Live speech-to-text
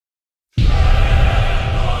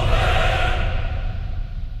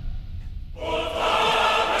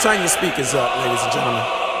Turn your speakers up, ladies and gentlemen.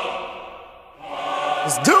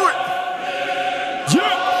 Let's do it.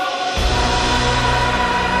 Yeah.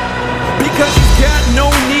 Because he's got no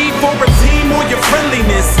need for a team or your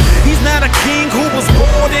friendliness. He's not a king who was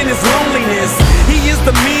bored in his loneliness. He is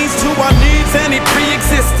the means to our needs and he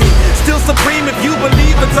pre-existed. Still supreme if you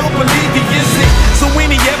believe or don't believe he is it. So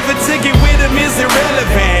any effort to get with him is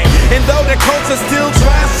irrelevant. And though the culture still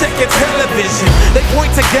tries checking television, they point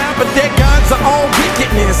to God but their gods are all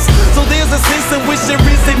wickedness. So there's a sense in which there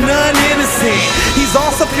isn't none innocent. He's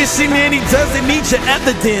all sufficient and he doesn't need your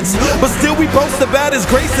evidence. But still we boast about his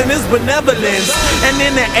grace and his benevolence. And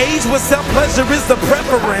in the age where self-pleasure is the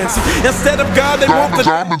preference, instead of God they want the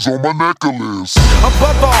diamonds on my necklace.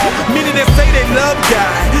 Above all, many that say they love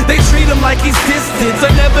God, they treat him like he's distant.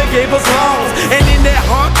 They never gave us laws, and in their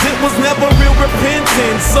hearts it was never real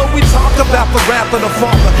repentance. So we talk about the wrath of the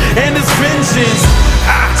Father and his vengeance.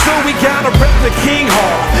 So we gotta rep the King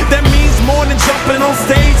Hall. That means more than jumping on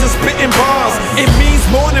stage and spitting bars. It means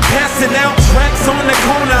more than passing out tracks on the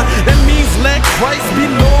corner. That means let Christ be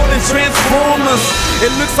Lord and transform us. It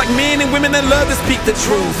looks like men and women that love to speak the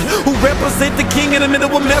truth, who represent the King in the middle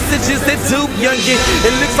with messages that dupe youngin'.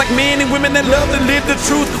 It looks like men and women that love to live the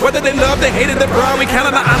truth, whether they love, they hated, the proud. We count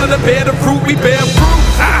on the honor, the bear, the fruit, we bear fruit.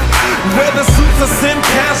 Whether suits or sim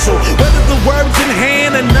casual, whether the words in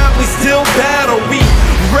hand or not, we still battle. We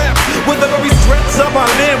rep with every stretch of our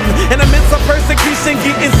limb, and amidst our persecution,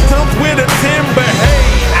 getting stumped with a timber. Hey,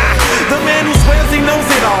 the man who swears he knows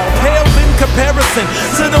it all pales in comparison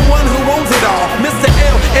to the one who owns it all. Mr.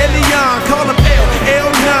 L. Elion, call him L.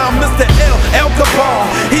 Now, Mr. L. Cabal.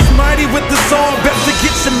 He's mighty with the song, best to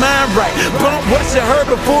get your mind right. Bump what you heard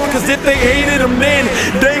before, cause if they hated him then,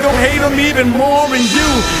 they gon' hate him even more than you.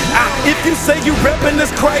 If you say you reppin' this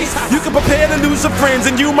Christ, you can prepare to lose your friends,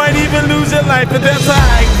 and you might even lose your life, but that's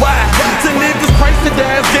alright. Why? To live is Christ, to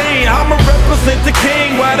die is gain. I'ma represent the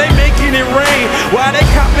King. Why they making it rain? Why they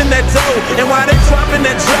copping that dough? And why they dropping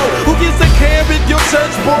that Joe? Who gives a care if your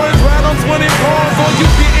church boys ride on 20 cars, or you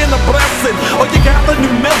getting a blessing, or you got the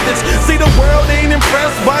new methods? See, the world ain't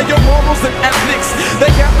impressed by your morals and ethics. They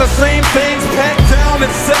got the same things packed down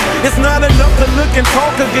and set. It's not enough to look and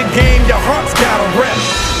talk a good game. Your heart's gotta rep.